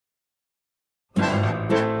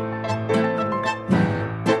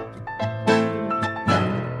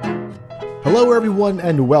Hello, everyone,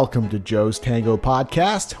 and welcome to Joe's Tango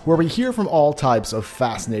Podcast, where we hear from all types of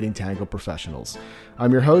fascinating tango professionals.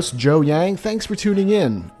 I'm your host, Joe Yang. Thanks for tuning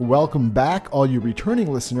in. Welcome back, all you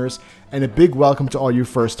returning listeners, and a big welcome to all you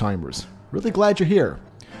first-timers. Really glad you're here.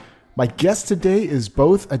 My guest today is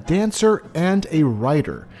both a dancer and a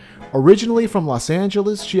writer. Originally from Los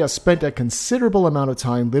Angeles, she has spent a considerable amount of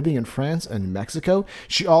time living in France and Mexico.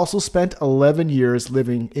 She also spent 11 years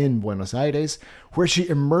living in Buenos Aires, where she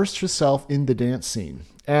immersed herself in the dance scene.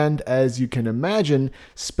 And as you can imagine,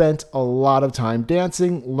 spent a lot of time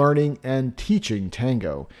dancing, learning, and teaching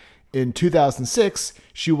tango. In 2006,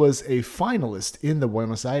 she was a finalist in the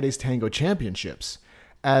Buenos Aires Tango Championships.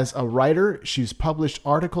 As a writer, she's published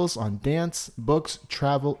articles on dance, books,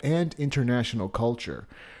 travel, and international culture.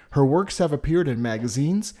 Her works have appeared in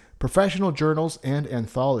magazines, professional journals, and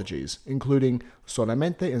anthologies, including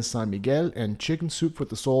Solamente en San Miguel and Chicken Soup for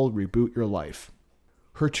the Soul, Reboot Your Life.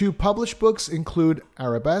 Her two published books include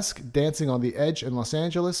Arabesque, Dancing on the Edge in Los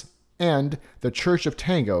Angeles, and The Church of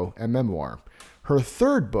Tango, a memoir. Her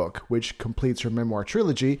third book, which completes her memoir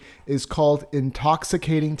trilogy, is called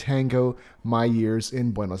Intoxicating Tango, My Years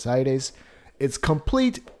in Buenos Aires. It's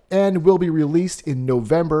complete and will be released in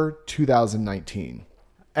November 2019.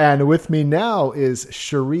 And with me now is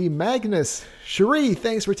Cherie Magnus. Cherie,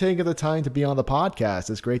 thanks for taking the time to be on the podcast.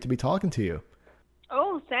 It's great to be talking to you.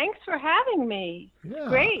 Oh, thanks for having me. Yeah.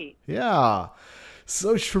 Great. Yeah.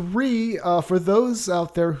 So Cherie, for those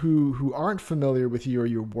out there who aren't familiar with you or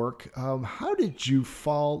your work, how did you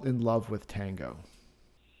fall in love with tango?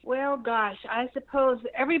 Well, gosh, I suppose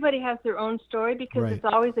everybody has their own story because Right. It's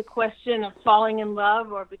always a question of falling in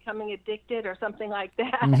love or becoming addicted or something like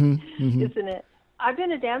that, isn't it? I've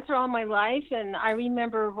been a dancer all my life, and I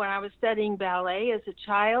remember when I was studying ballet as a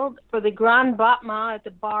child, for the Grand Battement at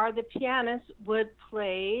the bar, the pianist would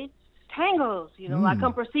play tangos, La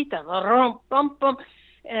Comparsita, rum, bum, bum.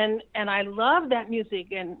 And I loved that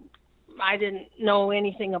music, and I didn't know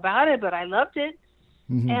anything about it, but I loved it.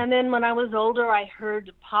 And then when I was older, I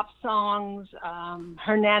heard pop songs,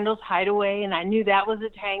 Hernando's Hideaway, and I knew that was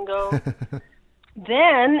a tango.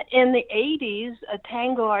 Then, in the 80s, a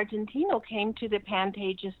tango argentino came to the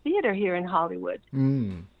Pantages Theater here in Hollywood.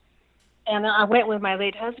 And I went with my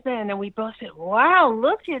late husband, and we both said, wow,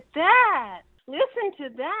 look at that. Listen to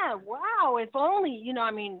that. Wow, if only,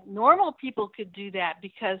 normal people could do that,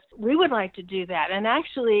 because we would like to do that. And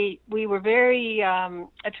actually, we were very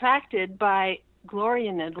attracted by Gloria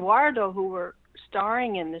and Eduardo, who were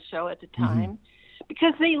starring in the show at the time,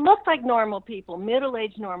 because they looked like normal people,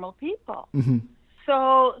 middle-aged normal people.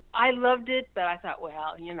 So I loved it, but I thought,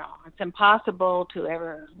 well, it's impossible to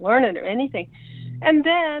ever learn it or anything. And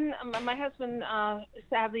then my husband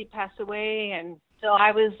sadly passed away, and so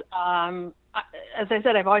I was, as I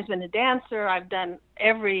said, I've always been a dancer. I've done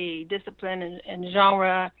every discipline and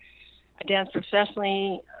genre. I dance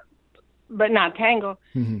professionally, but not tango.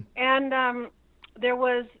 And there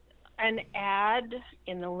was an ad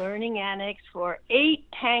in the Learning Annex for 8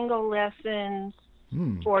 tango lessons,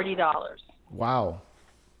 $40. Wow.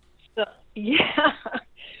 So, yeah.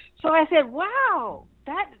 So I said, wow,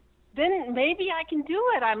 then maybe I can do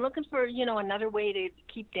it. I'm looking for, another way to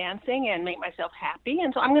keep dancing and make myself happy.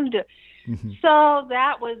 And so I'm going to do it. So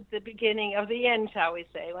that was the beginning of the end, shall we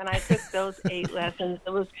say, when I took those 8 lessons.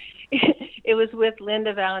 It was with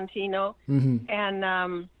Linda Valentino.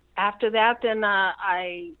 And after that, then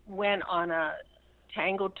I went on a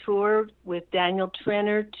tango tour with Daniel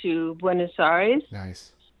Trenner to Buenos Aires.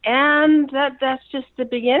 Nice. And that's just the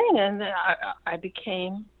beginning, and I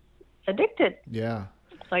became addicted. Yeah.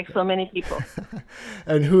 Like so many people.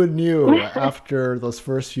 And who knew after those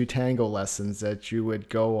first few tango lessons that you would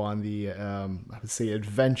go on the, I would say,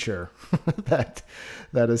 adventure that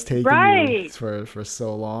has taken you for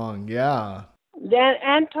so long. Yeah.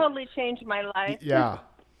 And totally changed my life. Yeah.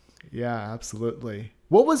 Yeah, absolutely.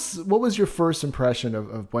 What was your first impression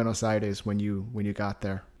of Buenos Aires when you got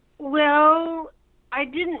there? Well, I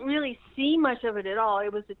didn't really see much of it at all.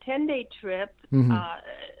 It was a 10-day trip.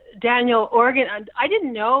 Daniel I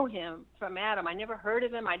didn't know him from Adam. I never heard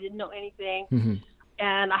of him. I didn't know anything.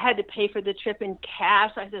 And I had to pay for the trip in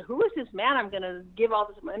cash. I said, who is this man I'm going to give all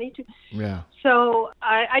this money to? Yeah. So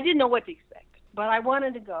I didn't know what to expect, but I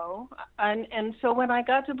wanted to go. And so when I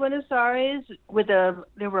got to Buenos Aires,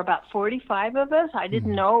 there were about 45 of us. I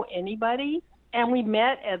didn't know anybody. And we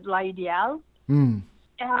met at La Ideal.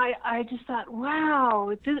 And I just thought,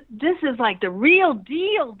 wow, this is like the real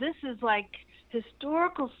deal. This is like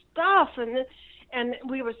historical stuff. And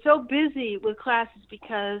we were so busy with classes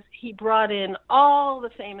because he brought in all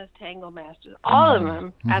the famous tango masters, all of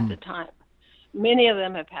them at the time. Many of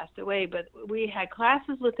them have passed away, but we had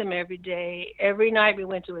classes with them every day. Every night we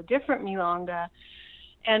went to a different milonga.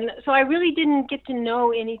 And so I really didn't get to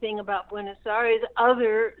know anything about Buenos Aires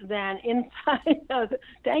other than inside the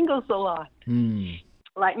tango salon.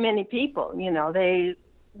 Like many people, they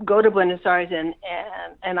go to Buenos Aires,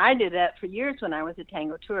 and I did that for years when I was a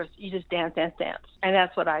tango tourist. You just dance. And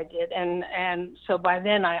that's what I did. And so by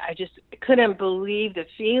then I just couldn't believe the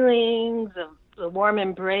feelings of the warm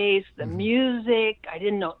embrace, the music. I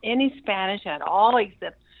didn't know any Spanish at all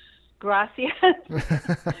except gracias.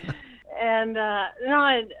 And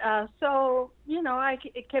so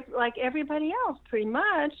it kept like everybody else, pretty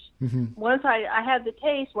much. Once I had the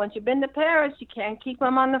taste. Once you've been to Paris, you can't keep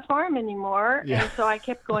them on the farm anymore. Yeah. And so I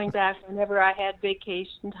kept going back whenever I had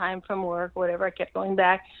vacation time from work, whatever. I kept going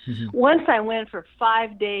back. Once I went for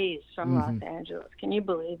 5 days from Los Angeles. Can you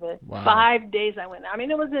believe it? Wow. 5 days I went. I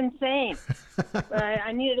mean, it was insane. But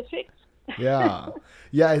I needed a fix. Yeah.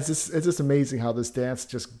 It's just amazing how this dance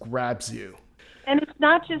just grabs you. And it's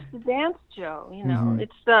not just the dance, Joe,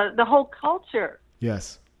 it's the whole culture.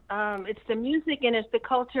 Yes. It's the music and it's the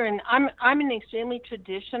culture. And I'm an extremely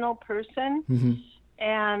traditional person.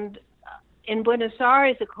 And in Buenos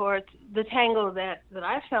Aires, of course, the tango that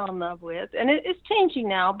I fell in love with, and it's changing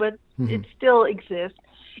now, but it still exists,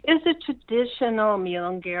 is the traditional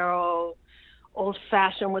milonguero,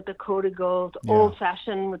 old-fashioned with the códigos,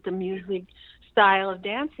 old-fashioned with the music style of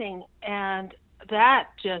dancing. And that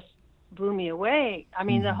just blew me away. I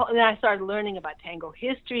mean, then I started learning about tango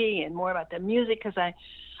history and more about the music because I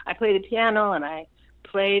played the piano and I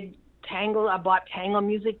played tango. I bought tango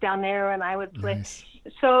music down there and I would play. Nice.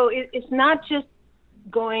 So it's not just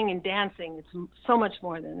going and dancing. It's so much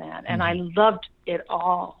more than that. And I loved it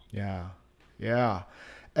all. Yeah.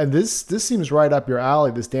 And this seems right up your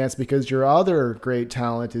alley, this dance, because your other great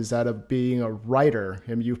talent is that of being a writer.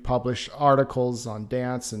 And you've published articles on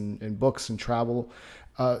dance and books and travel.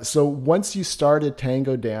 So once you started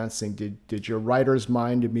tango dancing, did your writer's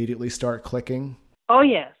mind immediately start clicking? Oh,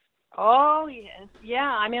 yes.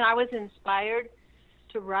 Yeah. I mean, I was inspired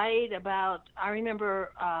to write about, I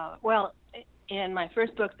remember, in my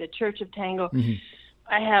first book, The Church of Tango,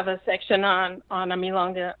 I have a section on a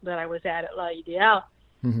milonga that I was at La Ideal.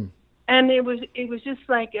 And it was just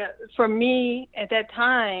like, for me at that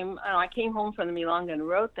time, I came home from the milonga and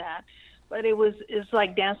wrote that, but it's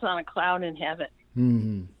like dancing on a cloud in heaven.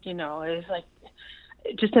 It was like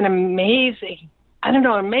just an amazing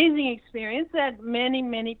experience that many,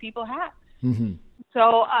 many people have.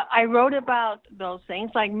 So I wrote about those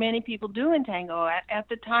things like many people do in tango. At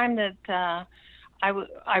the time that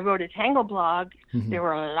I wrote a tango blog, there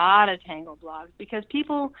were a lot of tango blogs because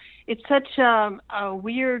people, it's such a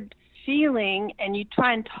weird feeling, and you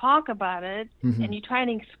try and talk about it and you try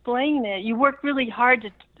and explain it. You work really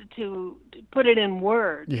hard to put it in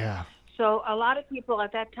words. Yeah. So a lot of people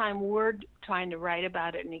at that time were trying to write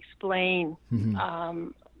about it and explain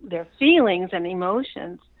their feelings and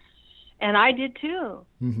emotions. And I did too.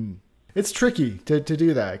 It's tricky to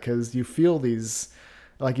do that because you feel these,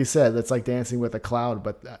 like you said, that's like dancing with a cloud,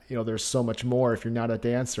 but there's so much more. If you're not a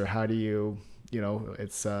dancer, how do you,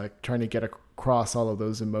 it's trying to get across all of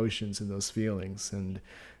those emotions and those feelings. And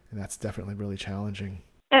that's definitely really challenging.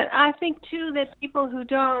 And I think too that people who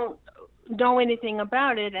don't know anything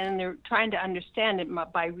about it and they're trying to understand it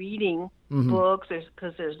by reading books,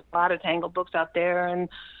 because there's a lot of tango books out there and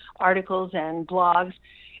articles and blogs,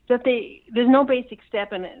 that there's no basic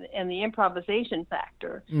step in the improvisation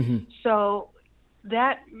factor. So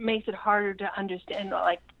that makes it harder to understand,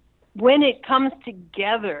 like when it comes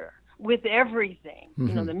together with everything,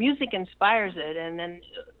 the music inspires it, and then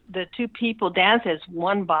the two people dance as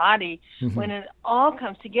one body. When it all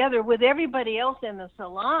comes together with everybody else in the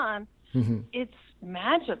salon, it's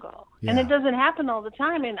magical. And it doesn't happen all the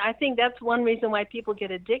time. And I think that's one reason why people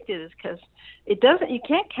get addicted, is because you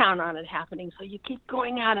can't count on it happening. So you keep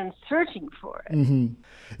going out and searching for it.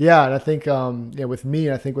 Yeah. And I think, with me,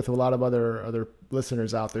 and I think with a lot of other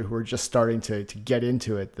listeners out there who are just starting to get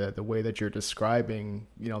into it, the way that you're describing,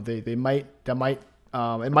 it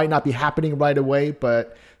might not be happening right away,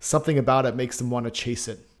 but something about it makes them want to chase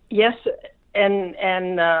it. Yes.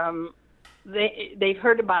 And they've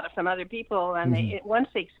heard about it from other people, and once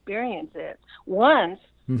they experience it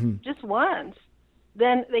just once,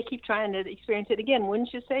 then they keep trying to experience it again.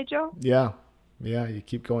 Wouldn't you say, Joe? Yeah. You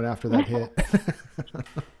keep going after that hit.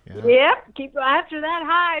 Yep. Keep going after that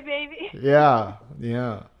high, baby.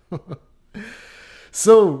 Yeah.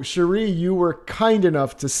 So, Cherie, you were kind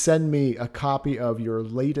enough to send me a copy of your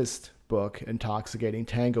latest book, Intoxicating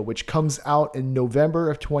Tango, which comes out in November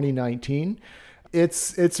of 2019.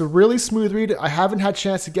 It's a really smooth read. I haven't had a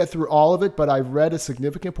chance to get through all of it, but I've read a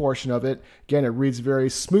significant portion of it. Again, it reads very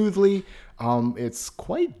smoothly. It's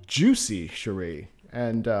quite juicy, Cherie,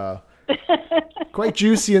 and quite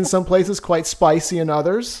juicy in some places, quite spicy in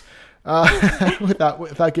others.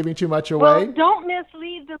 Without giving too much away. Well, don't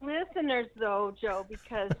mislead the listeners, though, Joe,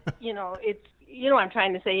 because it's what I'm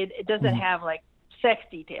trying to say. It doesn't have like sex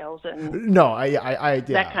details and no, I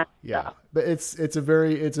that kind of stuff. But it's a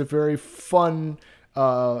very fun,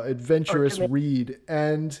 adventurous read.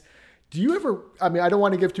 And do you ever? I mean, I don't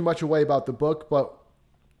want to give too much away about the book, but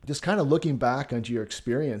just kind of looking back onto your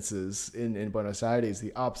experiences in Buenos Aires,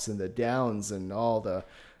 the ups and the downs, and all the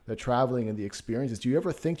traveling and the experiences, do you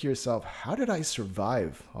ever think to yourself, how did I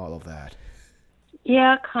survive all of that?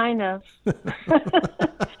 Yeah, kind of.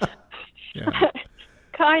 Yeah.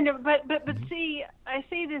 Kind of, but see, I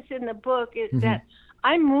say this in the book, that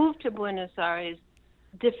I moved to Buenos Aires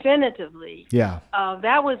definitively. Yeah.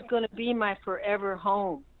 That was going to be my forever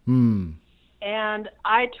home. And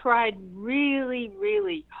I tried really,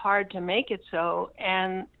 really hard to make it so.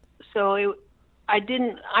 And so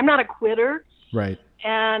I'm not a quitter. Right.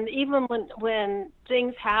 And even when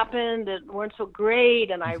things happened that weren't so great,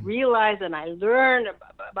 and I realized and I learned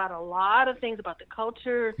about a lot of things about the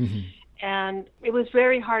culture, and it was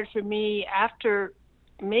very hard for me after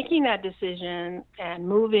making that decision and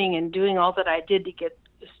moving and doing all that I did to get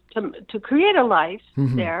to create a life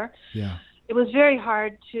there. Yeah. It was very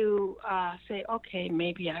hard to say, okay,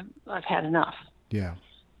 maybe I've had enough. Yeah.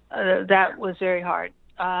 That was very hard.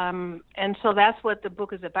 And so that's what the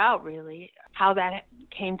book is about, really, how that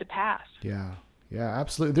came to pass. Yeah,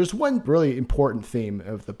 absolutely. There's one really important theme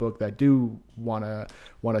of the book that I do want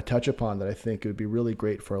to touch upon that I think it would be really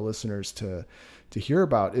great for our listeners to hear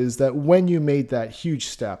about, is that when you made that huge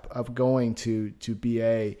step of going to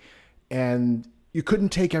BA, and you couldn't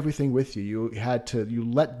take everything with you, you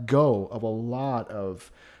let go of a lot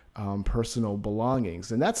of personal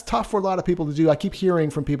belongings, and that's tough for a lot of people to do. I keep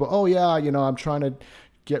hearing from people, oh yeah, I'm trying to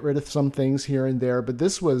get rid of some things here and there, but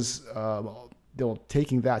this was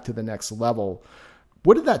taking that to the next level.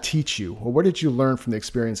 What did that teach you, or what did you learn from the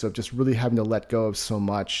experience of just really having to let go of so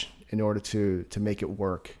much in order to make it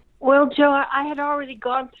work? Well, Joe, I had already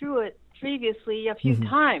gone through it previously a few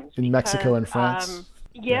times. In Mexico and France?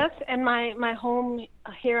 Yes, and my home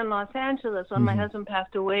here in Los Angeles, when my husband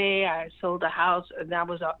passed away, I sold a house, and that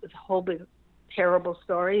was a whole big, terrible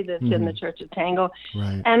story that's in the Church of Tango.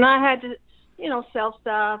 Right. And I had to, sell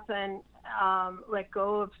stuff and let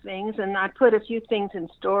go of things, and I put a few things in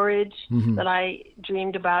storage that I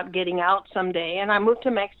dreamed about getting out someday. And I moved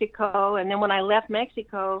to Mexico, and then when I left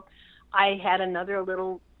Mexico, I had another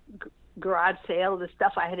little garage sale of the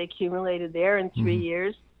stuff I had accumulated there in 3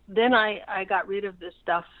 years. Then I got rid of the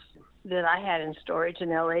stuff that I had in storage in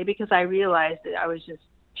LA because I realized that I was just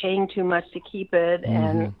paying too much to keep it.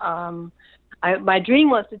 And my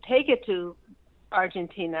dream was to take it to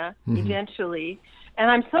Argentina eventually.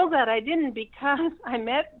 And I'm so glad I didn't, because I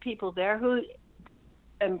met people there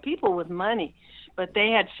and people with money, but they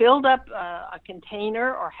had filled up a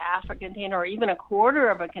container or half a container or even a quarter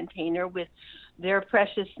of a container with their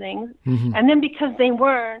precious things. And then because they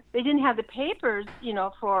didn't have the papers,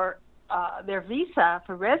 for their visa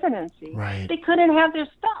for residency, right, they couldn't have their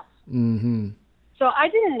stuff. So I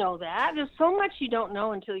didn't know that. There's so much you don't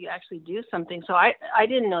know until you actually do something. So I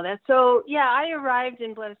didn't know that. So yeah, I arrived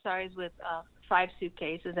in Buenos Aires with 5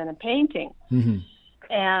 suitcases and a painting.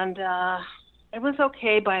 And it was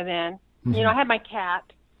okay by then. I had my cat.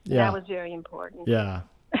 Yeah. That was very important. Yeah.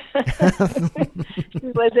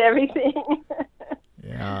 It was everything.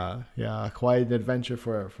 Yeah. Quite an adventure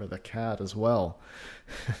for the cat as well.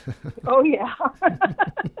 Oh, yeah.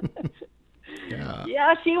 Yeah.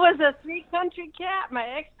 Yeah, she was a 3-country cat, my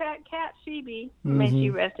expat cat, Phoebe. May she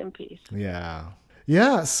rest in peace. Yeah.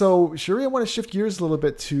 Yeah. So, Cherie, I want to shift gears a little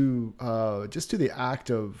bit to just to the act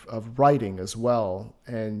of writing as well.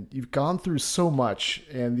 And you've gone through so much,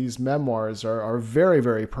 and these memoirs are very,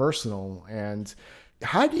 very personal. And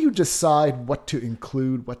how do you decide what to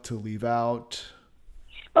include, what to leave out?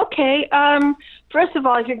 Okay. First of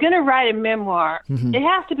all, if you're going to write a memoir, it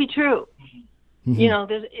has to be true.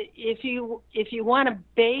 If you want to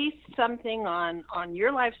base something on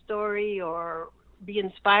your life story or be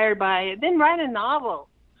inspired by it, then write a novel.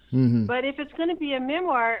 But if it's going to be a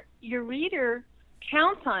memoir, your reader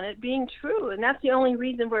counts on it being true, and that's the only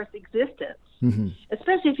reason for its existence.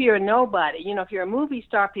 Especially if you're a nobody. If you're a movie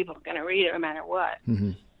star, people are going to read it no matter what.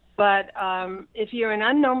 But if you're an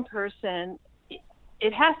unknown person,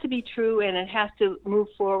 it has to be true, and it has to move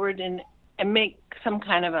forward and make some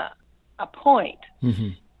kind of a point.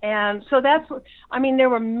 And so that's what, there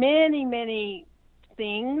were many, many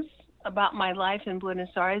things about my life in Buenos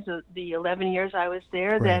Aires, the 11 years I was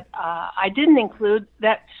there, Right. that I didn't include,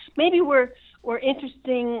 that maybe were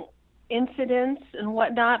interesting incidents and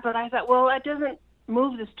whatnot, but I thought, well, that doesn't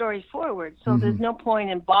move the story forward, so there's no point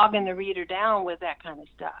in bogging the reader down with that kind of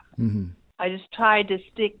stuff. I just tried to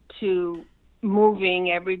stick to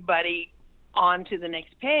moving everybody on to the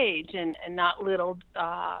next page and not little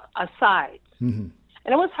asides. And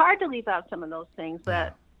it was hard to leave out some of those things,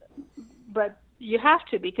 but you have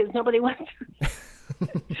to, because nobody wants to.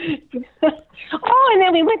 Oh, and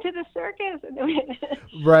then we went to the circus. And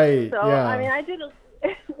Right. So, yeah. I mean, I did.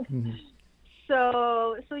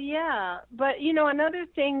 So yeah. But, another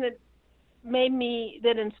thing that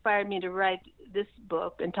inspired me to write this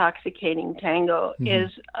book, Intoxicating Tango, is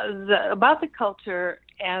about the culture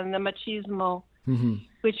and the machismo,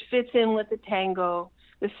 which fits in with the tango,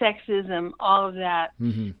 the sexism, all of that.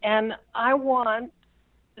 And I want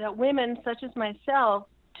that women such as myself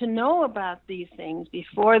to know about these things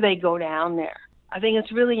before they go down there. I think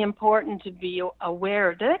it's really important to be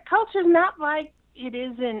aware that culture is not like it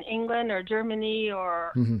is in England or Germany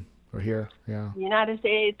or here, yeah, the United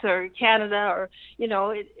States or Canada, or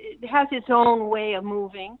it has its own way of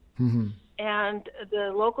moving, and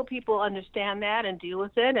the local people understand that and deal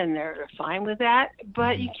with it, and they're fine with that.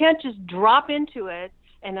 But you can't just drop into it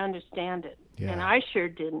and understand it, and I sure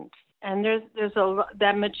didn't. And there's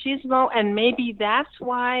that machismo, and maybe that's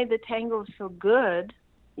why the tango is so good.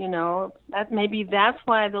 Maybe that's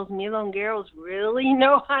why those milongueros really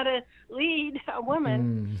know how to lead a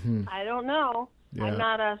woman. I don't know. Yeah. I'm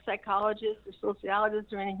not a psychologist or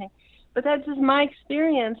sociologist or anything, but that's just my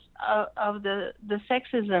experience of the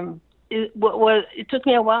sexism. It took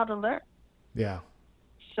me a while to learn. Yeah.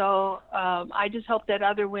 So I just hope that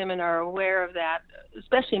other women are aware of that,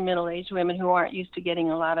 especially middle-aged women who aren't used to getting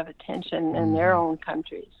a lot of attention in their own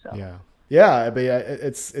countries. So. Yeah. Yeah, but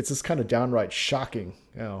it's just kind of downright shocking,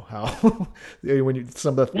 how when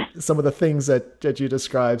some of the things that you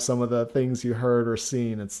describe, some of the things you heard or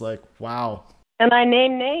seen, it's like, wow. And I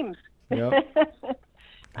name names. Yep.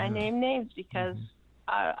 I name names because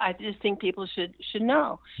I just think people should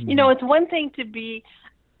know. It's one thing to be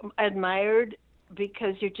admired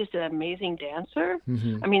because you're just an amazing dancer.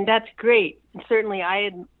 I mean, that's great. And certainly I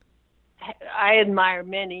admire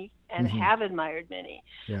many and have admired many.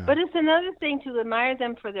 Yeah. But it's another thing to admire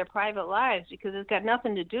them for their private lives, because it's got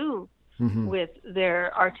nothing to do with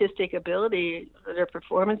their artistic ability, their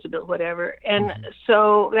performance ability, whatever. And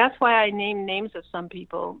so that's why I named names of some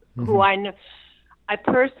people who I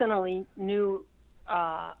personally knew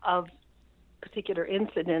of particular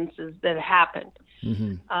incidences that happened.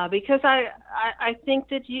 Because I think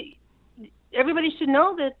that everybody should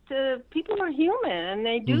know that people are human and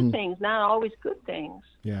they do things, not always good things.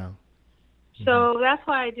 Yeah. So that's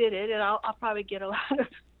why I did it, and I'll probably get a lot of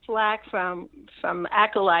flack from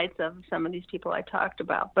acolytes of some of these people I talked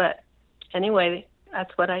about. But anyway,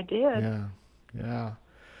 that's what I did. Yeah.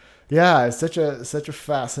 It's such a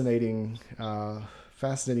fascinating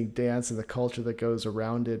dance and the culture that goes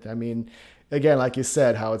around it. I mean, again, like you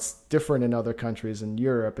said, how it's different in other countries in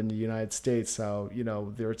Europe and the United States, how,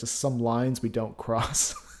 there are just some lines we don't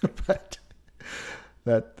cross, but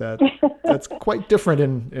that's quite different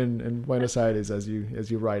in Buenos Aires, as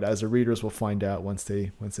you write, as the readers will find out once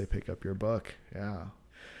they pick up your book. Yeah.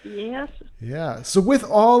 Yes. Yeah. So with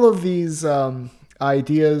all of these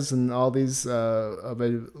ideas and all these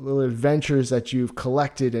little adventures that you've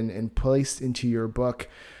collected and placed into your book,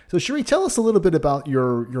 so Cherie, tell us a little bit about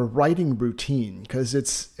your writing routine, because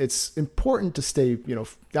it's important to stay,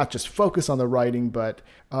 not just focus on the writing, but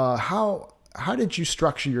how did you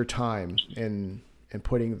structure your time in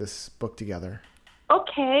putting this book together?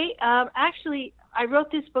 Okay. Actually, I wrote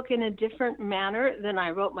this book in a different manner than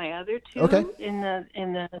I wrote my other two in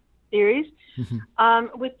the series.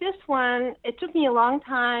 With this one, it took me a long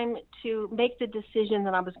time to make the decision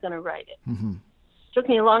that I was going to write it. It took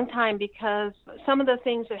me a long time because some of the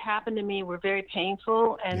things that happened to me were very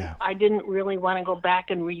painful, and I didn't really want to go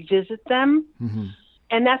back and revisit them.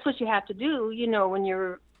 And that's what you have to do, when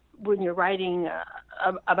you're writing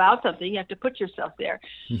about something. You have to put yourself there.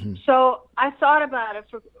 So I thought about it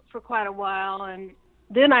for quite a while, and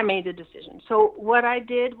then I made the decision. So what I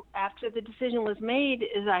did after the decision was made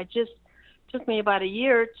is took me about a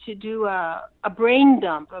year to do a brain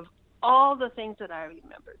dump of all the things that I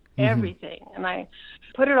remembered, everything, and I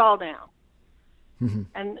put it all down.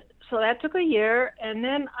 And so that took a year, and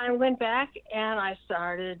then I went back and I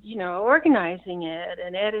started, organizing it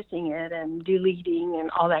and editing it and deleting and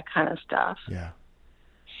all that kind of stuff. Yeah.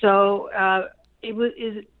 So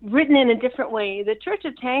is written in a different way. The Church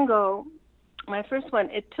of Tango, my first one,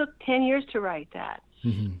 it took 10 years to write that.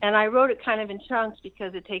 And I wrote it kind of in chunks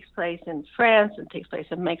because it takes place in France, it takes place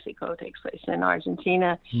in Mexico, it takes place in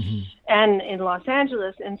Argentina, and in Los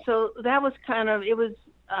Angeles. And so that was kind of, it was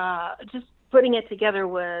just putting it together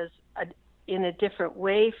was in a different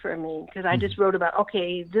way for me, because I just wrote about,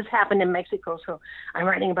 okay, this happened in Mexico, so I'm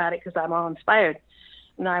writing about it because I'm all inspired.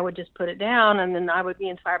 And I would just put it down, and then I would be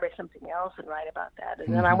inspired by something else and write about that.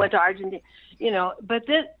 And then I went to Argentina, but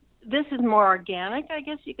this is more organic, I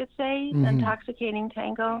guess you could say, Intoxicating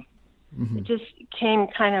Tango. It just came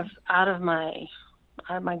kind of out of my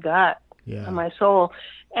gut, of my soul.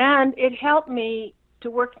 And it helped me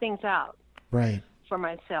to work things out for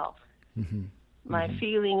myself. My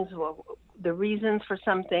feelings, the reasons for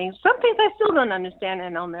some things. Some things I still don't understand,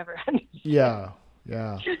 and I'll never understand.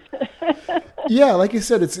 Yeah, like you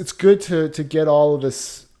said, it's good to get all of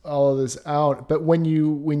this out. But when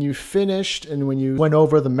you finished and when you went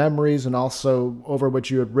over the memories and also over what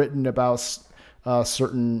you had written about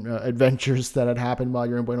certain adventures that had happened while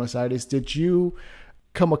you're in Buenos Aires, did you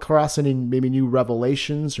come across any maybe new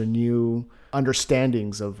revelations or new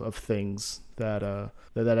understandings of things that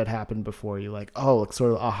had happened before you? Like,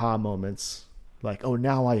 sort of aha moments, like,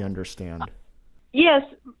 now I understand. Yes,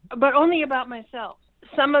 but only about myself.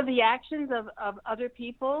 Some of the actions of other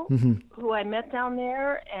people who I met down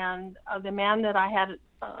there, and the man that I had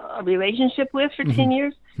a relationship with for 10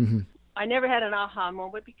 years, I never had an aha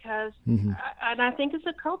moment because, and I think it's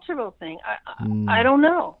a cultural thing. I don't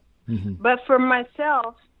know. But for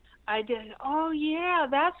myself, I did,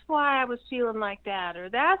 that's why I was feeling like that, or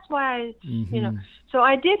that's why, So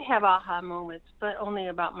I did have aha moments, but only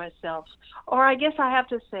about myself. Or I guess I have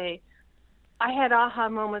to say, I had aha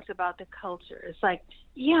moments about the culture. It's like,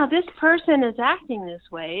 this person is acting this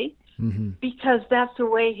way because that's the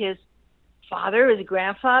way his father, his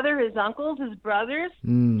grandfather, his uncles, his brothers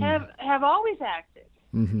have always acted.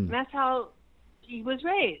 And that's how he was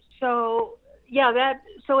raised. So,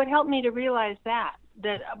 so it helped me to realize that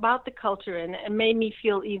about the culture, and it made me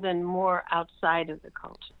feel even more outside of the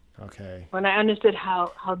culture. Okay. When I understood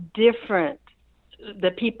how different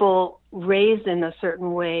the people raised in a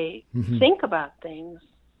certain way think about things.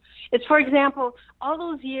 It's, for example, all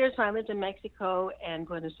those years when I lived in Mexico and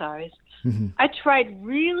Buenos Aires, I tried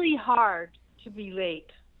really hard to be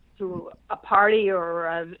late to a party or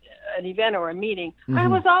an event or a meeting. I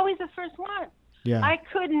was always the first one. Yeah. I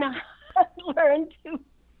could not learn to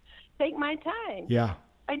take my time. Yeah.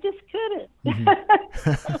 I just couldn't.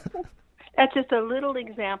 That's just a little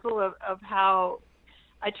example of how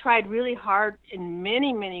I tried really hard in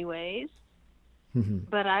many, many ways,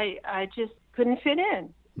 but I just couldn't fit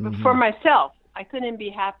in. But for myself, I couldn't be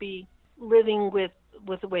happy living with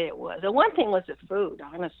the way it was. The one thing was the food,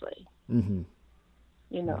 honestly. I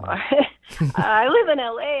live in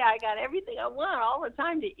LA. I got everything I want all the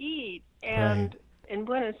time to eat. And in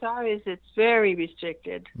Buenos Aires, it's very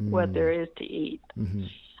restricted what there is to eat.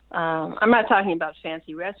 I'm not talking about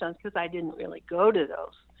fancy restaurants because I didn't really go to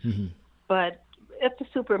those. But at the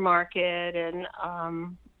supermarket and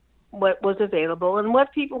what was available and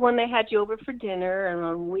what people, when they had you over for dinner and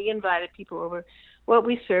when we invited people over, what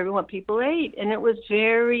we served and what people ate. And it was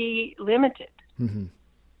very limited.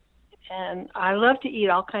 And I love to eat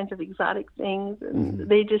all kinds of exotic things. And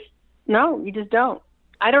they just, you just don't.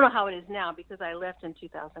 I don't know how it is now because I left in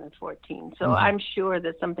 2014. So I'm sure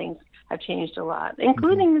that some things have changed a lot,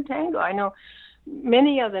 including the tango. I know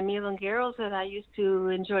many of the milongueros that I used to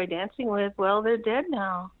enjoy dancing with, well, they're dead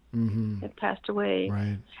now. They passed away.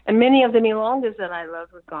 Right. And many of the milongas that I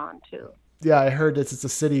loved were gone, too. Yeah, I heard it's a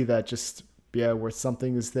city that just, where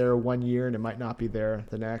something is there one year and it might not be there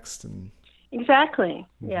the next. And exactly,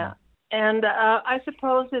 yeah. And I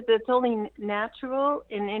suppose that it's only natural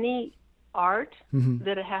in any art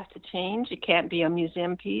that it has to change. It can't be a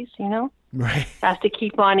museum piece, Right. It has to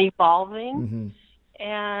keep on evolving.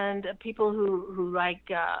 And people who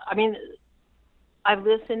like, I've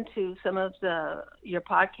listened to some of your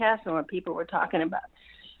podcasts and what people were talking about.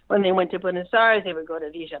 When they went to Buenos Aires, they would go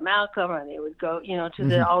to Villa Malcolm, or they would go,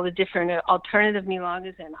 to all the different alternative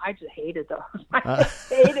milongas, and I just hated those. I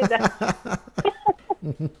hated that.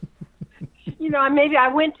 Maybe I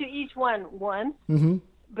went to each one once,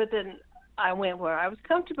 but then I went where I was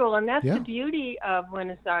comfortable, and that's the beauty of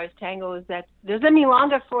Buenos Aires Tango is that there's a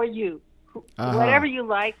milonga for you. Whatever you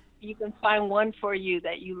like, you can find one for you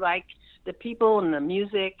that you like, the people and the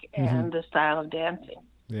music and the style of dancing.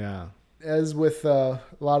 Yeah. As with a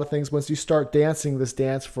lot of things, once you start dancing this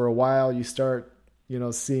dance for a while, you start,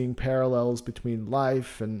 seeing parallels between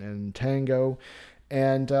life and tango.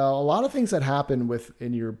 And a lot of things that happen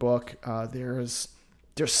in your book, there's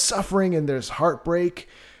suffering and there's heartbreak.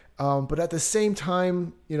 But at the same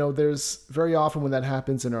time, there's very often when that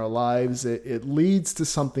happens in our lives, it leads to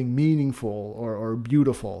something meaningful or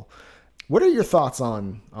beautiful. What are your thoughts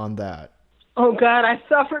on that? Oh God, I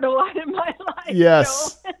suffered a lot in my life.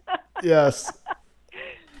 Yes. Yes.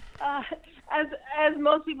 As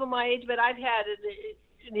most people my age, but I've had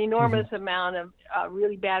an enormous amount of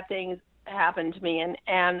really bad things happen to me,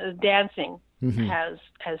 and dancing has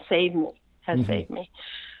saved me. Saved me.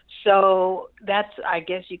 So that's, I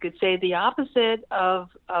guess you could say, the opposite of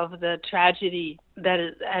the tragedy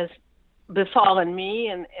that has befallen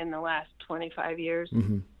me in the last 25 years.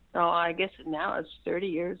 No, I guess now it's 30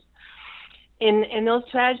 years. In those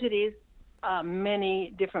tragedies,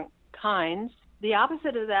 many different kinds, the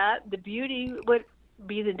opposite of that, the beauty would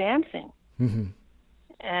be the dancing.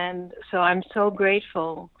 And so I'm so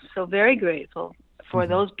grateful, so very grateful for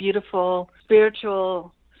those beautiful,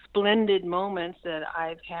 spiritual, splendid moments that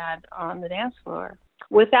I've had on the dance floor.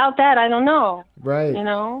 Without that, I don't know. Right.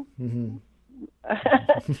 And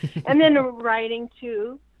then writing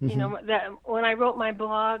too. That when I wrote my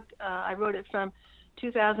blog, I wrote it from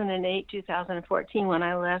 2008, 2014 when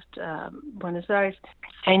I left Buenos Aires.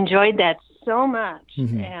 I enjoyed that so much,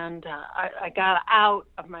 and I got out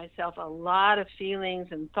of myself a lot of feelings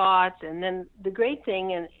and thoughts. And then the great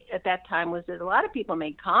thing at that time was that a lot of people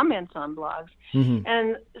made comments on blogs,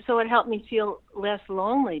 and so it helped me feel less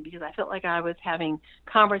lonely because I felt like I was having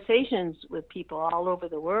conversations with people all over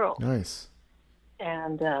the world. Nice.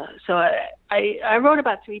 And so I wrote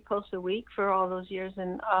about 3 posts a week for all those years,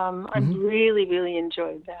 and I really, really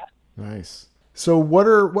enjoyed that. Nice. So what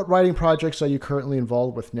writing projects are you currently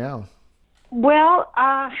involved with now? Well,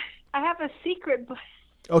 I have a secret.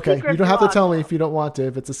 Okay, secret you don't have to blog. tell me if you don't want to,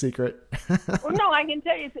 if it's a secret. Well, no, I can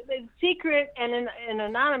tell you it's secret and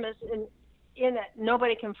anonymous, in that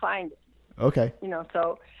nobody can find it. Okay.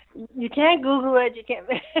 So you can't Google it. You can't.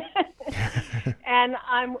 And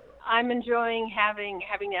I'm enjoying having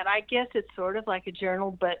that. I guess it's sort of like a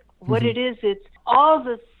journal, but what it is, it's all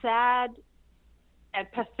the sad and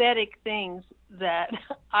pathetic things that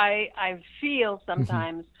I feel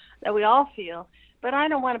sometimes, that we all feel, but I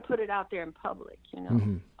don't want to put it out there in public,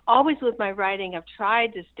 Always with my writing, I've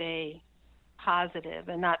tried to stay positive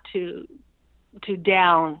and not too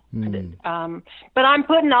down. But I'm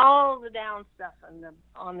putting all the down stuff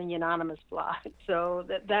on the anonymous blog. So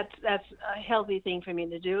that's a healthy thing for me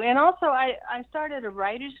to do. And also I started a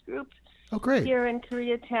writers group here in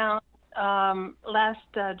Koreatown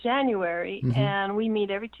last January, and we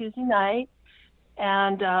meet every Tuesday night,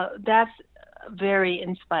 and that's very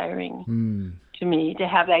inspiring to me to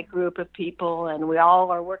have that group of people, and we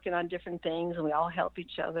all are working on different things, and we all help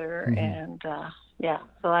each other, and so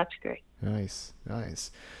that's great. Nice.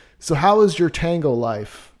 So how is your tango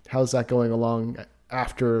life? How's that going along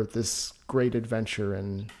after this great adventure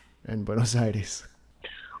in Buenos Aires?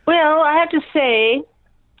 Well, I have to say,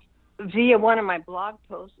 via one of my blog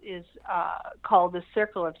posts is called The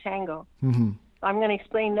Circle of Tango. I'm going to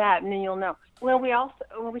explain that, and then you'll know. Well,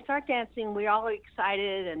 when we start dancing, we're all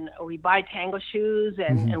excited, and we buy tango shoes,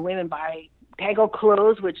 and women buy tango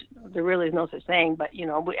clothes, which there really is no such thing. But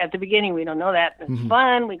at the beginning, we don't know that. It's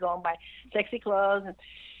fun. We go and buy sexy clothes,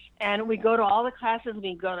 and we go to all the classes.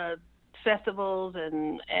 We go to festivals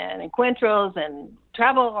and encuentros and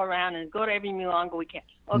travel around and go to every milonga we can.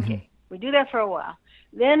 Okay, we do that for a while.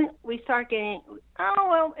 Then we start getting,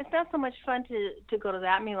 it's not so much fun to go to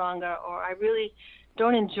that milonga, or I really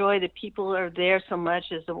don't enjoy the people who are there so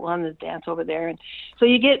much as the one that dance over there. And so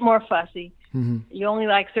you get more fussy. You only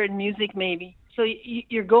like certain music maybe. So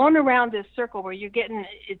you're going around this circle where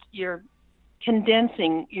you're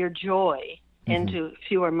condensing your joy into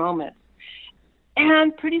fewer moments.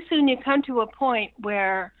 And pretty soon you come to a point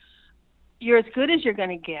where you're as good as you're going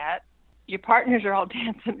to get. Your partners are all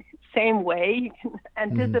dancing the same way. You can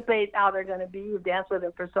anticipate how they're going to be. You've danced with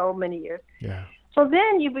them for so many years. Yeah. So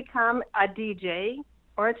then you become a DJ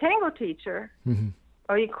or a tango teacher,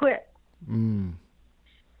 or you quit.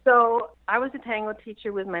 So I was a tango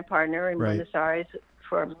teacher with my partner in Buenos Aires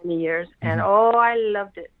for many years, and I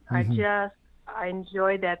loved it. I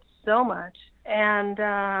enjoyed that so much, and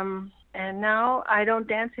now I don't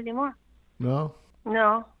dance anymore. No.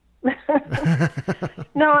 No,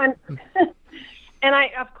 and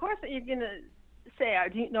I, of course, you're gonna say,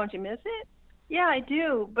 don't you miss it? Yeah, I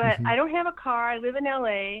do, but I don't have a car. I live in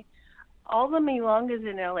LA. All the milongas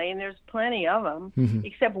in LA, and there's plenty of them,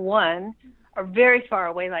 except one, are very far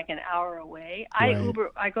away, like an hour away. I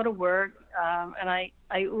Uber. I go to work, and I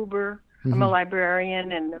Uber. I'm a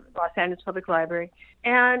librarian in the Los Angeles Public Library,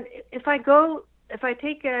 and if I go if I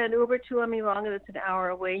take an Uber to Milonga that's an hour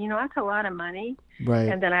away, that's a lot of money. Right.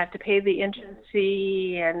 And then I have to pay the entrance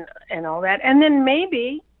fee and all that. And then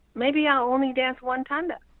maybe I'll only dance one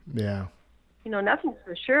tanda. Yeah. Nothing's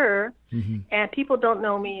for sure. Mm-hmm. And people don't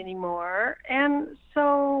know me anymore. And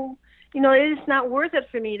so, it's not worth it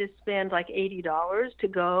for me to spend like $80 to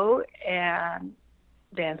go and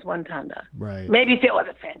dance one tanda. Right. Maybe if it was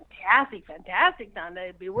a fantastic tanda,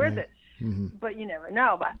 it'd be worth it. Mm-hmm. But you never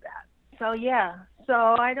know about that. So yeah. So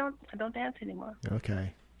I don't dance anymore.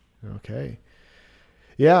 Okay.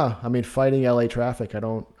 Yeah, I mean, fighting LA traffic, I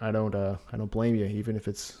don't blame you, even if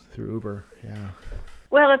it's through Uber. Yeah.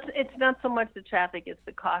 Well, it's not so much the traffic; it's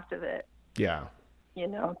the cost of it. Yeah.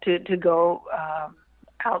 To go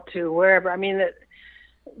out to wherever. I mean,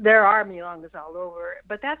 there are milongas all over,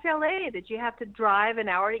 but that's LA. That you have to drive an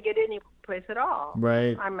hour to get any place at all.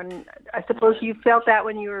 Right. I suppose you felt that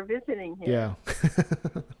when you were visiting here. Yeah.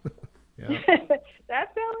 Yeah.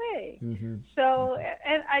 That's LA. Mm-hmm. So,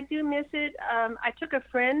 and I do miss it. I took a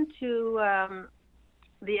friend to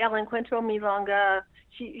the El Encuentro Milonga.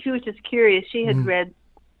 She was just curious. She had read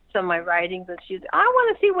some of my writings, and she was, I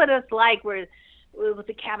want to see what it's like with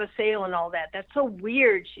the cabaseo and all that. That's so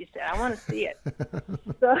weird, she said. I want to see it.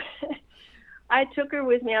 So I took her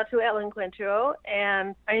with me out to El Encuentro,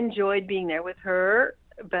 and I enjoyed being there with her,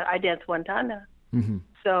 but I danced one tanda. Mm-hmm.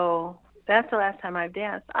 So that's the last time I've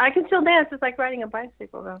danced. I can still dance. It's like riding a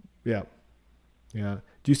bicycle, though. Yeah. Yeah.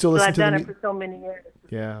 Do you still listen to I've done it for so many years.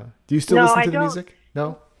 Yeah. Do you still listen to the music?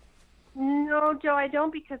 No? No, Joe, I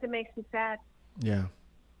don't, because it makes me sad. Yeah.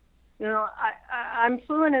 I'm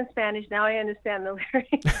fluent in Spanish. Now I understand the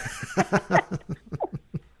lyrics.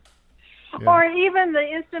 Yeah. Or even the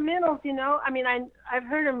instrumentals, I mean, I've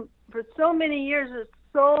heard them for so many years,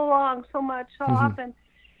 so long, so much, so often.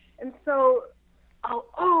 And so,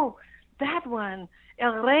 that one,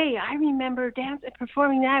 LA, I remember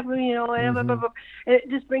performing that, and it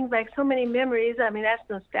just brings back so many memories. I mean, that's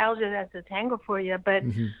nostalgia, that's a tango for you, but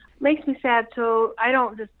makes me sad. So I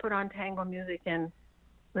don't just put on tango music and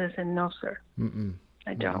listen. No, sir. Mm-mm.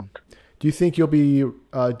 I don't. Do you think you'll be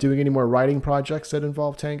doing any more writing projects that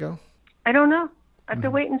involve tango? I don't know. I have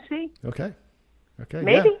to wait and see. Okay.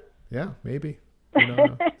 Maybe. Yeah, maybe. We don't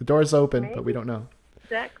know. The door's open, but we don't know.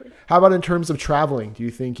 Exactly. How about in terms of traveling? Do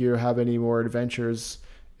you think you have any more adventures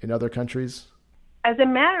in other countries? As a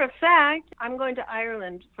matter of fact, I'm going to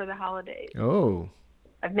Ireland for the holidays. Oh.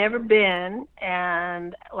 I've never been,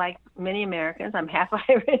 and like many Americans, I'm half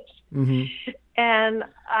Irish. Mm-hmm. And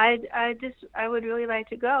I would really like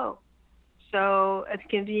to go. So it's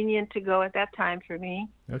convenient to go at that time for me.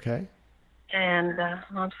 Okay. And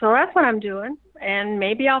so that's what I'm doing. And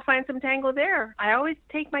maybe I'll find some tango there. I always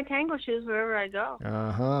take my tango shoes wherever I go.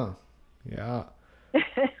 Uh-huh. Yeah.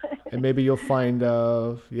 And maybe you'll find,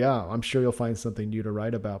 I'm sure you'll find something new to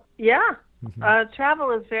write about. Yeah. Mm-hmm.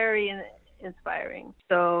 Travel is very inspiring.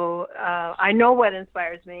 So I know what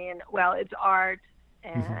inspires me. And, well, it's art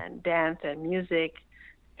and dance and music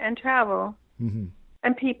and travel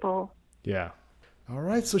and people. Yeah. All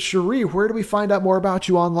right. So, Cherie, where do we find out more about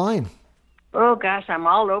you online? Oh, gosh, I'm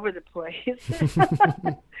all over the place.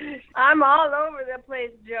 I'm all over the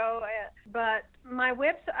place, Joe. But my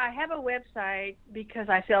website, I have a website because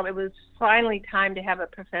I felt it was finally time to have a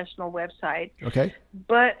professional website. Okay.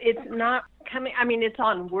 But it's not coming. I mean, it's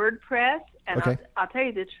on WordPress. And okay. I'll tell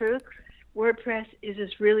you the truth. WordPress is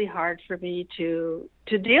just really hard for me to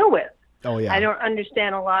deal with. Oh, yeah. I don't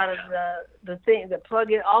understand a lot of the thing, the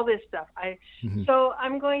plugin, all this stuff. So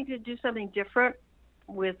I'm going to do something different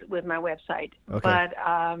with my website. Okay. But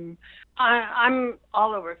I'm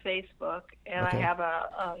all over Facebook, and I have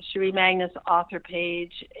a Cherie Magnus author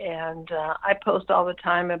page, and I post all the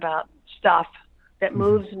time about stuff that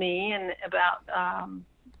moves me and about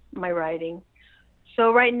my writing.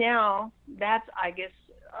 So right now, that's, I guess,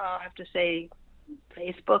 I have to say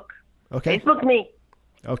Facebook. Okay. Facebook me.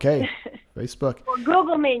 Okay. Facebook. Or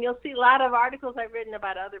Google me, and you'll see a lot of articles I've written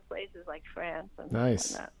about other places like France. And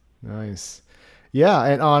nice. Whatnot. Nice. Yeah,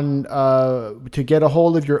 and on to get a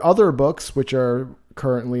hold of your other books, which are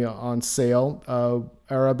currently on sale,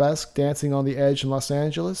 Arabesque, Dancing on the Edge in Los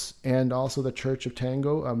Angeles, and also The Church of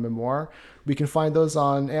Tango, a memoir. We can find those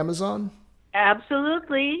on Amazon?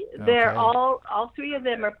 Absolutely. Okay. They're all three of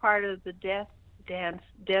them are part of the Dance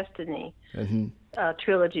Destiny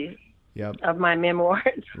trilogy. Yep. Of my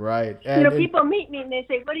memoirs. Right. And, people meet me and they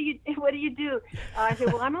say, what do you do? I say,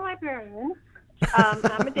 well, I'm a librarian.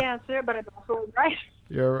 I'm a dancer, but I'm also a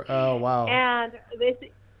writer. Oh, wow. And they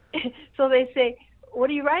say, what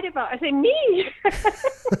do you write about? I say, me.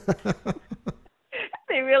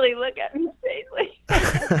 They really look at me strangely.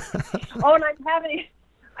 Oh,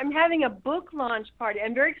 and I'm having a book launch party.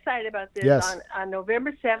 I'm very excited about this. Yes. On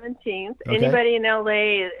November 17th. Okay. Anybody in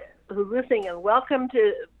LA who's listening, and welcome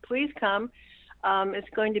to, please come. It's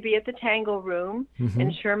going to be at the Tango Room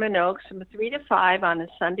in Sherman Oaks from 3 to 5 on a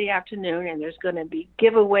Sunday afternoon, and there's going to be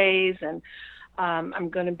giveaways, and I'm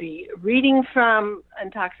going to be reading from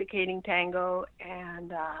Intoxicating Tango,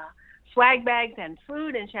 and swag bags and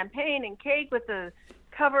food and champagne and cake with the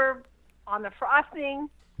cover on the frosting.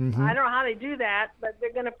 I don't know how they do that, but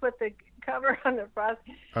they're going to put the cover on the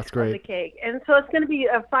frosting. That's great. On the cake. And so it's going to be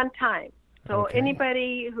a fun time. So Okay.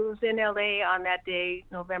 anybody who's in LA on that day,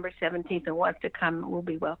 November 17th, and wants to come will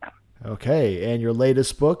be welcome. Okay, and your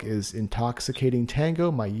latest book is Intoxicating Tango,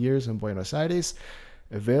 My Years in Buenos Aires,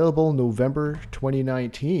 available November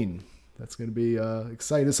 2019. That's going to be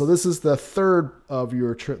exciting. So this is the third of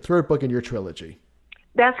your third book in your trilogy.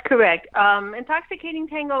 That's correct. Intoxicating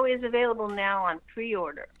Tango is available now on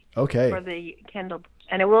pre-order Okay. for the Kindle,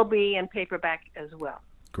 and it will be in paperback as well.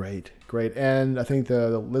 Great. And I think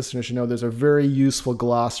the listeners should know there's a very useful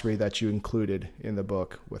glossary that you included in the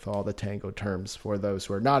book with all the tango terms for those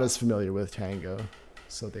who are not as familiar with tango,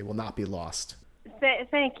 so they will not be lost.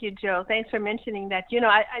 Thank you, Joe. Thanks for mentioning that. You know,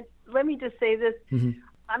 I let me just say this.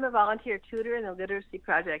 I'm a volunteer tutor in the Literacy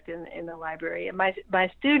Project in the library, and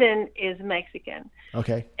my student is Mexican.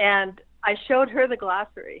 Okay. And I showed her the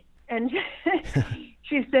glossary, and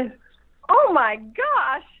she said, "Oh my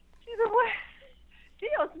gosh!" She said, "What?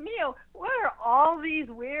 Dios mío! What are all these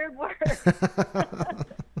weird words?"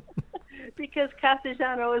 Because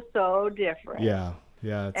Castellano is so different. Yeah.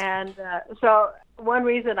 And so one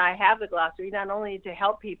reason I have the glossary, not only to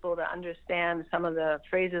help people to understand some of the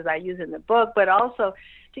phrases I use in the book, but also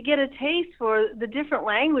to get a taste for the different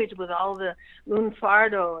language with all the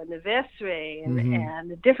lunfardo and the vesre and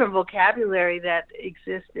the different vocabulary that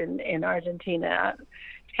exists in Argentina.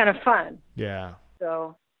 It's kind of fun. Yeah.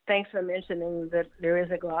 So thanks for mentioning that there is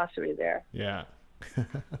a glossary there. Yeah.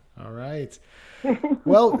 All right.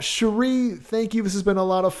 Well, Cherie, thank you. This has been a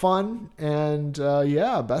lot of fun. And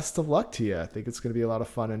best of luck to you. I think it's going to be a lot of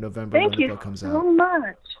fun in November when the book comes out. Thank you so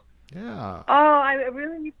much. Yeah. Oh, I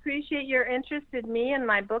really appreciate your interest in me and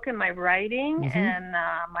my book and my writing and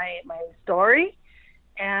my story.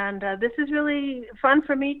 And this is really fun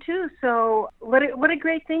for me too. So what a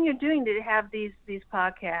great thing you're doing to have these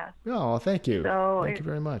podcasts. Oh, well, thank you. So thank you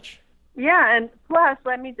very much. Yeah, and plus,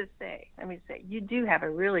 let me say, you do have a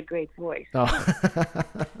really great voice. Oh.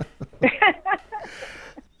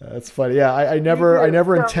 That's funny. Yeah, I never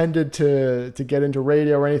intended to get into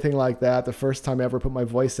radio or anything like that. The first time I ever put my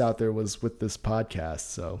voice out there was with this podcast.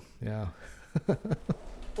 So, yeah.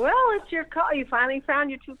 Well, it's your call. You finally found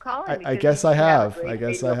your true calling. I guess I have.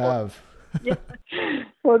 Yeah.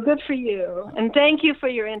 Well, good for you. And thank you for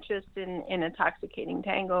your interest in Intoxicating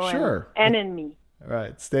Tango. Sure. And in me. All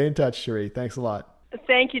right. Stay in touch, Cherie. Thanks a lot.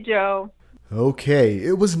 Thank you, Joe. Okay,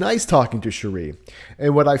 it was nice talking to Cherie.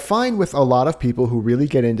 And what I find with a lot of people who really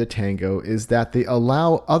get into tango is that they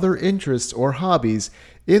allow other interests or hobbies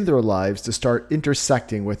in their lives to start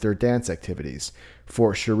intersecting with their dance activities.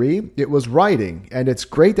 For Cherie, it was writing, and it's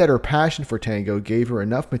great that her passion for tango gave her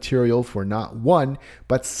enough material for not one,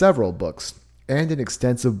 but several books, and an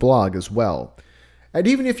extensive blog as well. And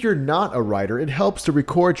even if you're not a writer, it helps to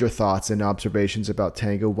record your thoughts and observations about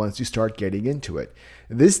tango once you start getting into it.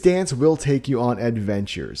 This dance will take you on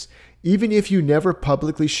adventures. Even if you never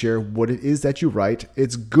publicly share what it is that you write,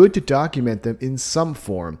 it's good to document them in some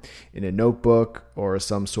form, in a notebook or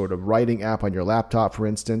some sort of writing app on your laptop, for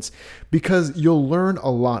instance, because you'll learn a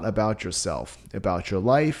lot about yourself, about your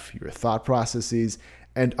life, your thought processes,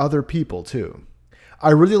 and other people too. I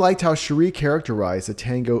really liked how Cherie characterized the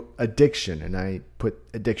tango addiction, and I put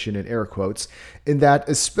addiction in air quotes, in that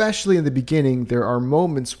especially in the beginning, there are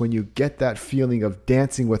moments when you get that feeling of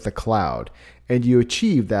dancing with a cloud, and you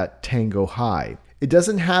achieve that tango high. It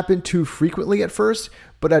doesn't happen too frequently at first,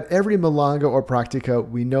 but at every milonga or practica,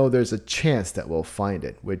 we know there's a chance that we'll find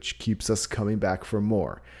it, which keeps us coming back for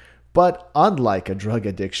more. But unlike a drug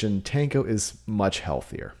addiction, tango is much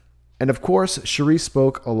healthier. And of course, Cherie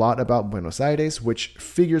spoke a lot about Buenos Aires, which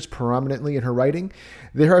figures prominently in her writing.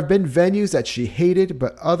 There have been venues that she hated,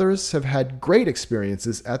 but others have had great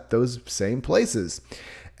experiences at those same places.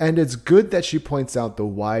 And it's good that she points out the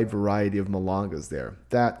wide variety of milongas there,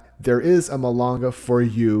 that there is a milonga for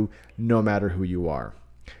you no matter who you are.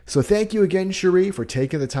 So thank you again, Cherie, for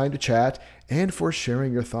taking the time to chat and for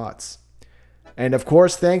sharing your thoughts. And of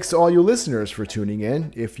course, thanks to all you listeners for tuning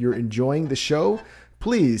in. If you're enjoying the show,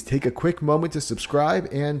 please take a quick moment to subscribe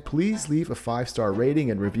and please leave a 5-star rating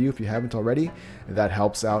and review if you haven't already. That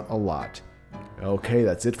helps out a lot. Okay,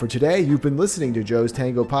 that's it for today. You've been listening to Joe's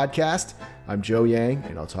Tango Podcast. I'm Joe Yang,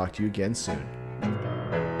 and I'll talk to you again soon.